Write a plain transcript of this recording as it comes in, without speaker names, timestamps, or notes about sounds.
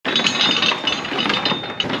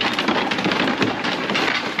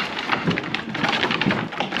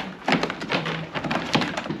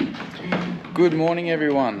Good morning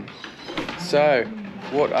everyone. So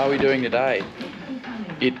what are we doing today?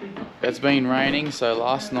 It's been raining, so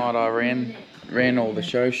last night I ran all the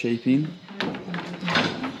show sheep in,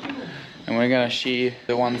 and we're going to shear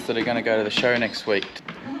the ones that are going to go to the show next week.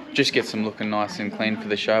 Just get them looking nice and clean for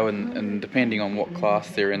the show, and depending on what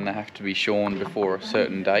class they're in, they have to be shorn before a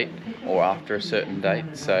certain date or after a certain date.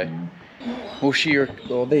 So we'll shear,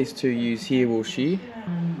 well, these two ewes here we'll shear,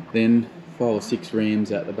 then 5 or 6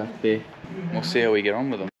 rams out the back there. We'll see how we get on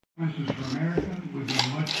with them. The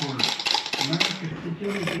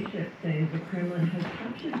Julie Bishop says the Kremlin has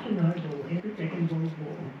captured Chernobyl in the Second World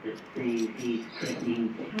War. It seems he's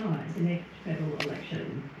threatening power the next federal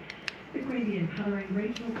election. The Queanbeyan Colouring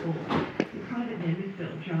Regional Board, the private members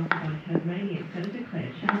bill drafted by Tasmanian Senator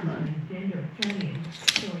Claire Chandler and Gender Australian.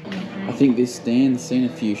 I think this stand's seen a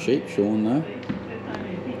few sheep shorn though.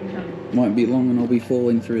 Might be long and I'll be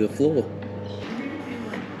falling through the floor.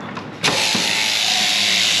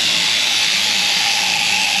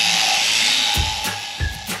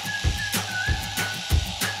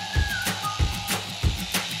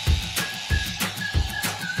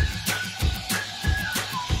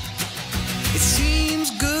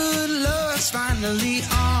 Finally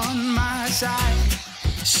on my side,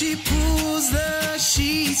 she pulls the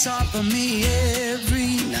sheets off of me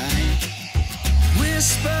every night,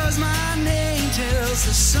 whispers my name, tells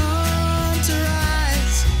the sun to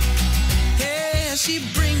rise. Yeah, she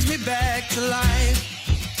brings me back to life.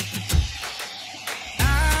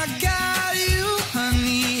 I got you,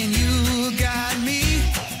 honey, and you got me.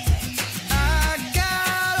 I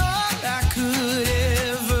got all I could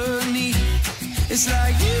ever need. It's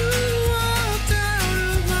like you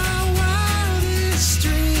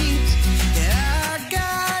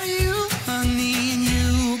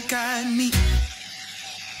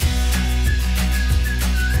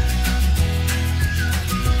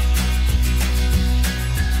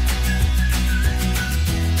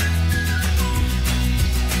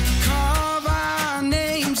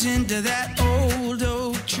into that old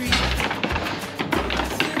oak tree.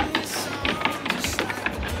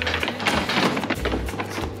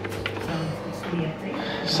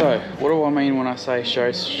 So, what do I mean when I say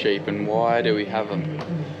show sheep, and why do we have them?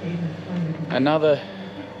 Another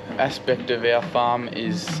aspect of our farm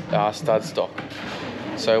is our stud stock.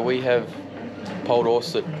 So we have polled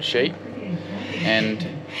Orset sheep, and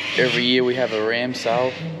every year we have a ram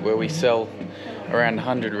sale where we sell around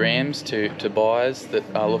 100 rams to buyers that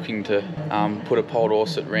are looking to put a polled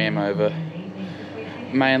Orset ram over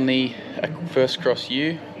mainly a first cross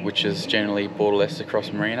ewe, which is generally Border Leicester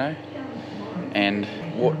Cross Merino. And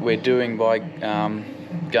what we're doing by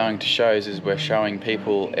going to shows is we're showing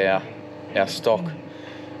people our stock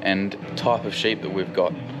and type of sheep that we've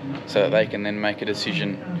got, so that they can then make a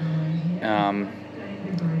decision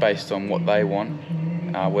based on what they want,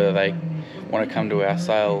 whether they want to come to our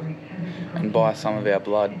sale and buy some of our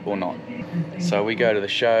blood or not. So we go to the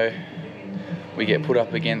show, we get put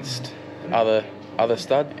up against other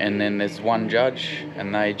stud, and then there's one judge,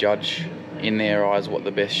 and they judge in their eyes what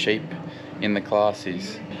the best sheep in the class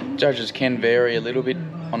is. Judges can vary a little bit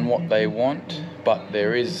on what they want, but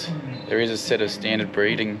there is a set of standard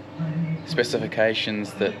breeding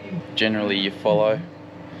specifications that generally you follow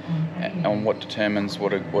on what determines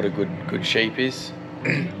what a good sheep is.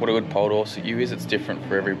 What a good polled Orset ewe is. It's different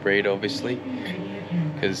for every breed, obviously,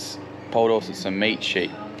 because polled Orsets are meat sheep,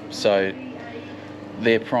 so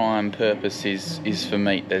their prime purpose is for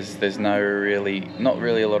meat. There's not really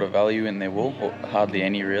a lot of value in their wool, or hardly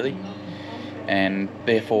any really, and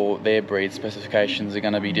therefore their breed specifications are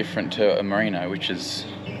going to be different to a merino, which is,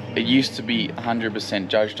 it used to be 100%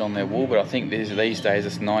 judged on their wool, but I think these days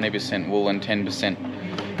it's 90% wool and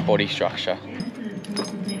 10% body structure.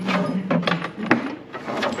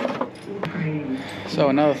 So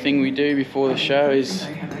another thing we do before the show is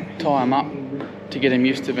tie them up to get them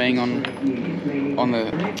used to being on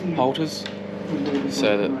the halters,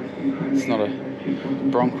 so that it's not a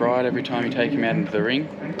bronc ride every time you take them out into the ring.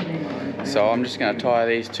 So I'm just going to tie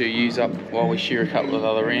these two ewes up while we shear a couple of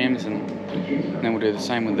other rams, and then we'll do the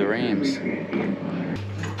same with the rams.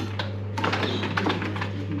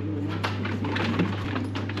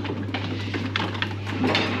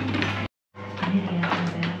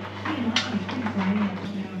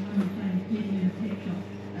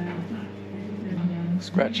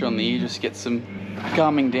 Scratch on the ear just gets them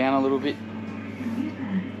calming down a little bit.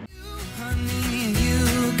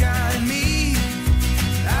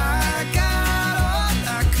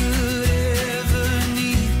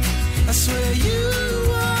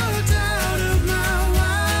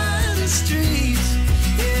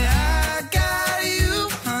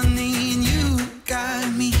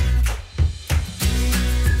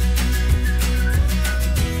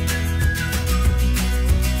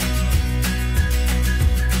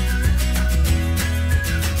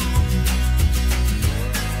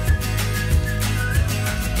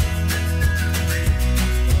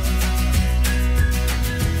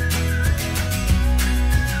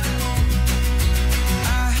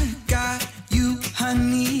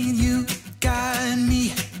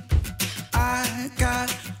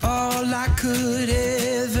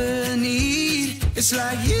 It's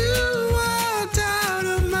like you walked out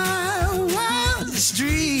of my wildest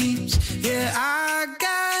dreams. Yeah, I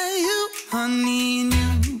got you, honey, and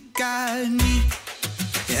you got me.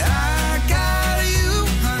 Yeah, I got you,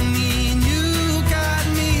 honey, and you got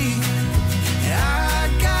me. Yeah, I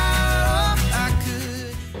got all I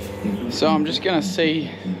could. So I'm just gonna see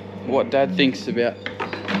what Dad thinks about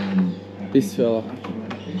this fella.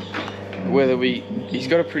 Whether he's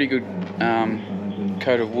got a pretty good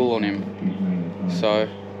coat of wool on him. So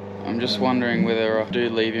I'm just wondering whether I do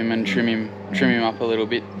leave him and trim him up a little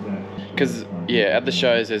bit. Because yeah, at the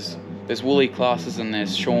shows there's woolly classes and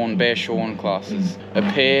there's bare shorn classes. A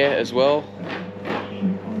pair as well,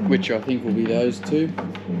 which I think will be those two.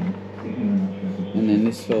 And then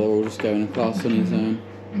this fella will just go in a class on his own.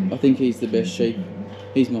 I think he's the best sheep.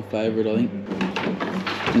 He's my favourite, I think.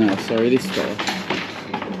 No, sorry, this fella.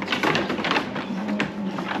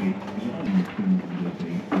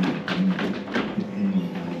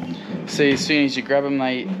 See, as soon as you grab them,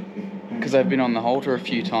 because they've been on the halter a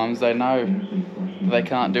few times, they know they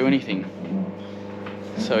can't do anything.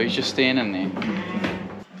 So he's just standing there.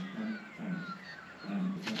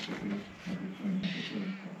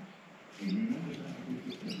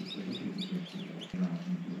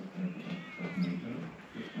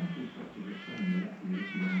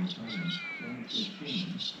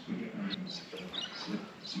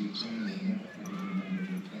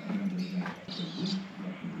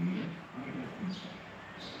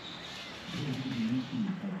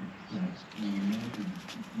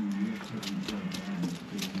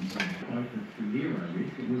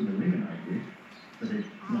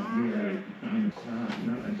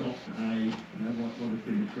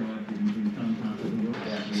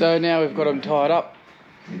 So now we've got them tied up.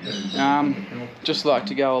 Just like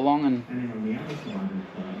to go along and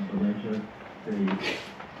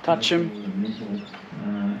touch them,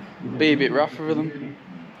 be a bit rougher with them,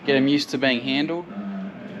 get them used to being handled.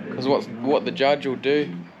 Because what the judge will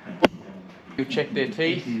do, he'll check their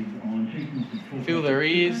teeth, feel their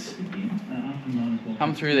ears,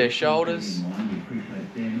 come through their shoulders,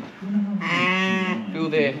 feel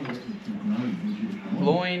their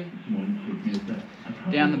loin,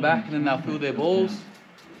 down the back, and then they'll feel their balls.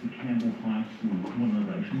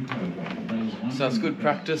 So it's good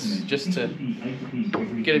practice just to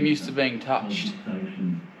get them used to being touched,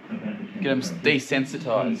 get them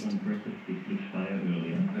desensitized.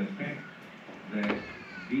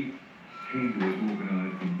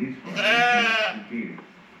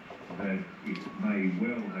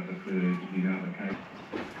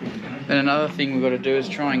 Then another thing we've got to do is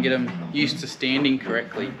try and get them used to standing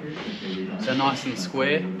correctly. So nice and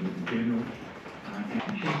square.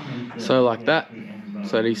 So like that.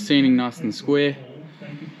 So he's standing nice and square.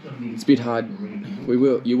 It's a bit hard.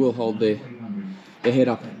 You will hold their head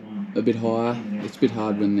up a bit higher. It's a bit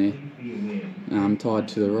hard when they're tied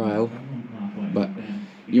to the rail. But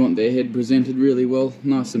you want their head presented really well,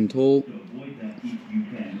 nice and tall.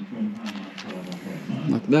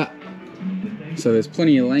 Like that. So there's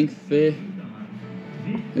plenty of length there.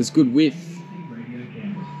 There's good width.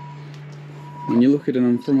 When you look at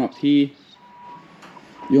them from up here,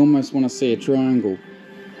 you almost want to see a triangle.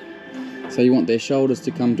 So you want their shoulders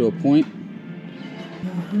to come to a point.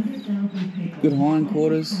 Good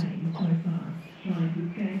hindquarters.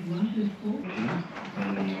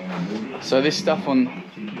 So this stuff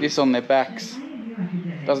on their backs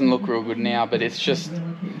doesn't look real good now, but it's just,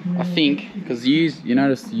 I think, because you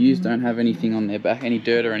notice the ewes don't have anything on their back, any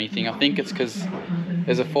dirt or anything. I think it's because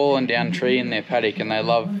there's a fallen down tree in their paddock and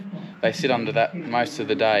they sit under that most of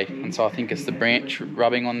the day, and so I think it's the branch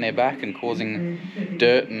rubbing on their back and causing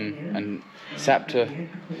dirt and sap to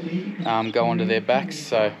go onto their backs.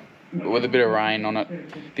 So with a bit of rain on it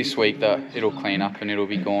this week, though, it'll clean up and it'll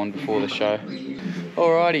be gone before the show.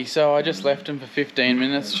 Alrighty, so I just left them for 15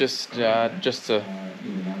 minutes just to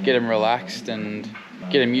get them relaxed and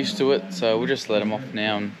get them used to it. So we'll just let them off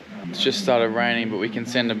now. And it's just started raining, but we can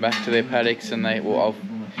send them back to their paddocks, and I'll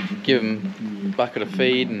give them a bucket of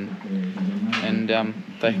feed and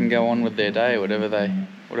they can go on with their day, whatever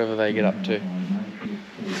they get up to.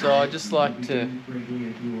 So I just like to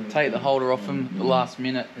take the halter off them at the last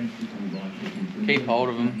minute, keep hold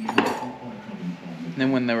of them, and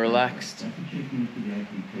then when they're relaxed,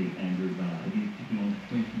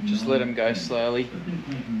 just let them go slowly,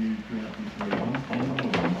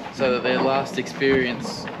 so that their last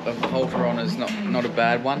experience of the halter on is not a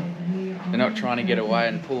bad one. They're not trying to get away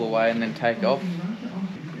and pull away and then take off.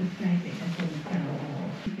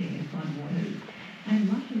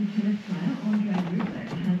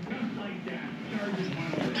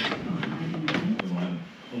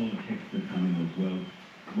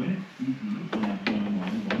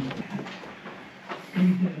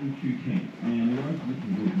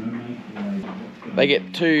 They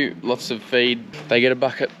get 2 lots of feed. They get a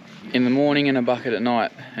bucket in the morning and a bucket at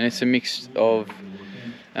night, and it's a mix of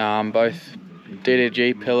both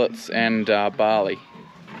DDG pellets and barley.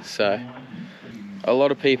 So a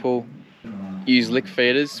lot of people use lick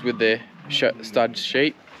feeders with their stud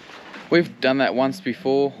sheep. We've done that once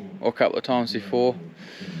before, or a couple of times before.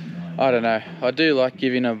 I don't know, I do like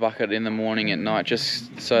giving a bucket in the morning and at night,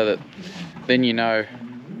 just so that then you know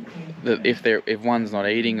that if one's not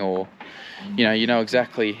eating, or you know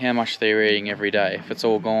exactly how much they're eating every day. If it's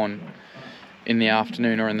all gone in the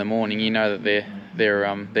afternoon or in the morning, you know that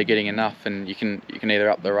they're getting enough, and you can either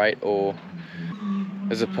up the rate, or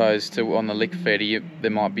as opposed to on the lick feeder,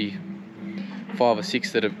 there might be 5 or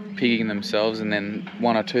 6 that are pigging themselves, and then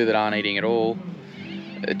 1 or 2 that aren't eating at all.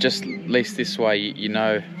 It just, at least this way, you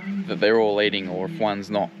know that they're all eating, or if one's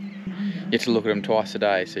not, you have to look at them twice a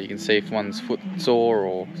day, so you can see if one's foot sore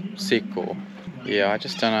or sick, or yeah, I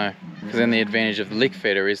just don't know. Because then the advantage of the lick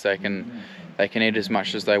feeder is they can eat as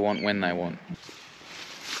much as they want when they want.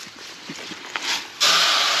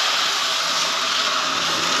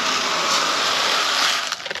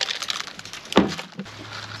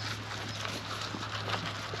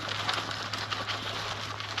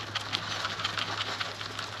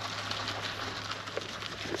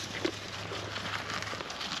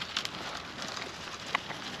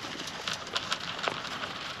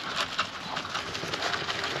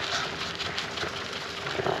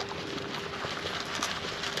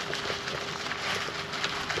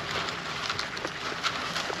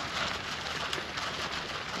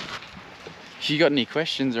 If you got any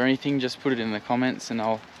questions or anything, just put it in the comments and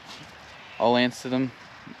I'll answer them.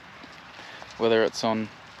 Whether it's on,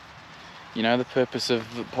 the purpose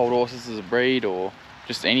of the polled horses as a breed, or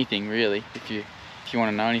just anything really. If you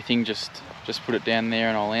want to know anything, just put it down there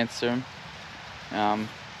and I'll answer them.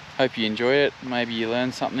 Hope you enjoyed it. Maybe you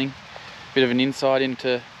learned something. Bit of an insight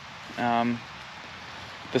into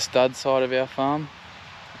the stud side of our farm.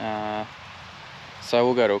 So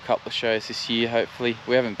we'll go to a couple of shows this year, hopefully.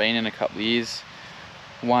 We haven't been in a couple of years.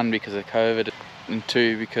 1, because of COVID, and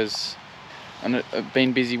 2, because I've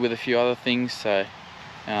been busy with a few other things. So,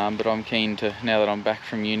 but I'm keen to, now that I'm back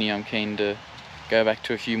from uni, I'm keen to go back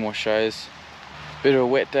to a few more shows. Bit of a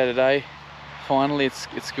wet day today. Finally,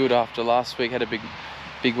 it's good after last week. Had a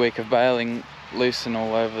big week of baling loose and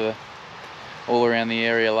all around the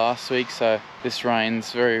area last week. So this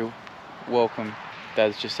rain's very welcome.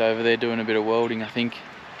 Dad's just over there doing a bit of welding, I think.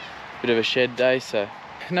 Bit of a shed day, so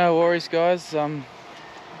no worries, guys.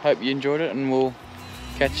 Hope you enjoyed it, and we'll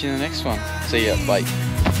catch you in the next one. See ya, bye.